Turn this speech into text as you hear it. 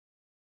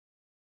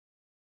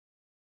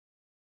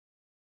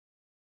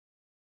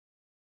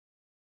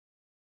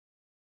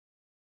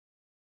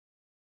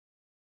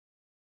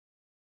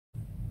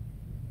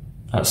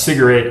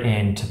Cigarette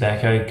and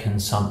tobacco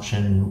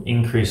consumption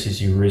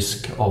increases your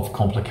risk of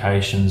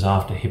complications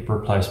after hip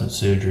replacement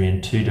surgery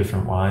in two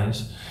different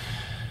ways.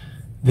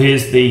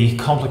 There's the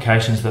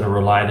complications that are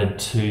related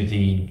to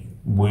the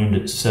wound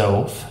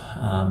itself,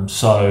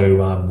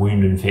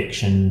 wound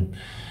infection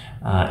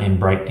and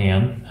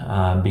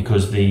breakdown,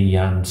 because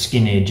the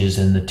skin edges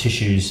and the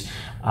tissues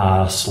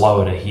are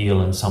slower to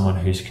heal in someone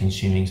who's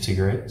consuming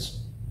cigarettes.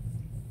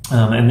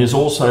 And there's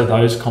also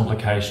those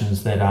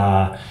complications that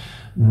are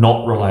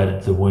not related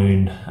to the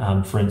wound,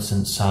 for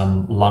instance,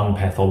 lung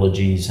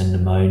pathologies and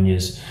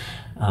pneumonias,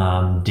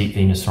 deep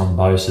venous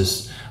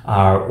thrombosis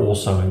are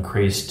also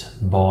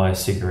increased by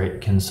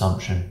cigarette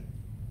consumption.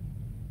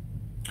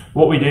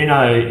 What we do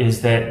know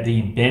is that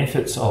the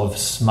benefits of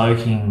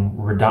smoking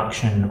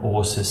reduction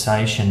or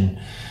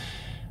cessation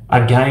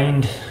are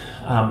gained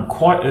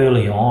quite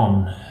early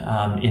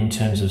on in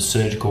terms of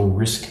surgical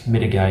risk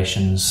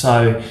mitigation.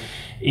 So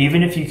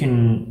even if you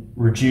can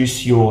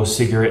reduce your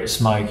cigarette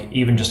smoke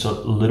even just a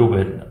little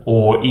bit,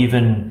 or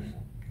even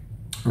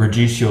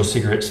reduce your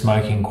cigarette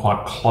smoking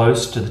quite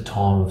close to the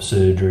time of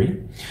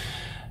surgery,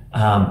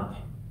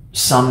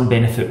 some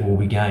benefit will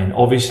be gained.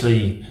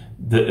 Obviously,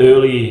 the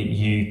earlier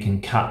you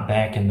can cut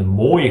back and the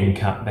more you can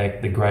cut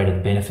back, the greater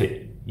the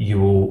benefit you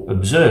will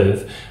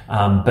observe,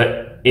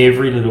 but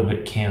every little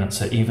bit counts,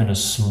 so even a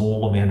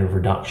small amount of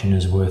reduction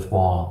is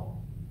worthwhile.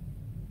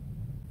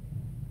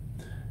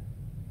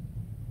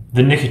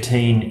 The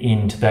nicotine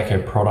in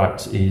tobacco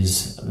products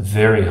is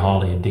very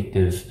highly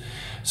addictive,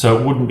 so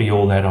it wouldn't be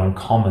all that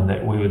uncommon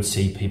that we would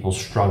see people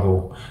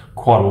struggle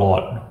quite a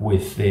lot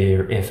with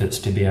their efforts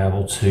to be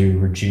able to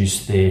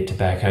reduce their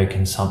tobacco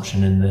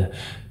consumption in the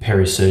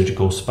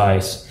perisurgical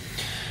space.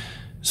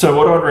 So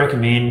what I'd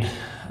recommend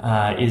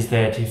is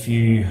that if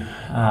you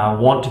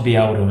want to be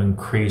able to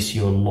increase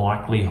your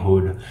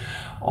likelihood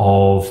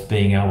of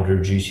being able to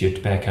reduce your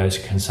tobacco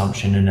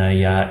consumption in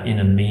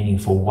a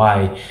meaningful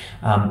way,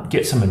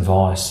 get some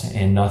advice,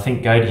 and I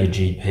think go to your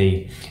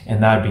GP,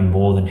 and they'd be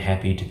more than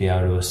happy to be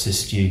able to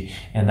assist you,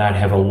 and they'd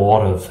have a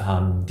lot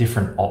of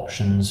different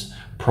options,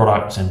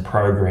 products and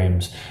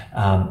programs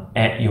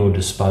at your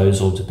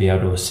disposal to be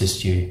able to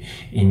assist you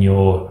in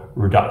your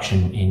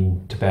reduction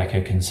in tobacco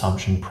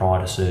consumption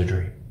prior to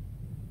surgery.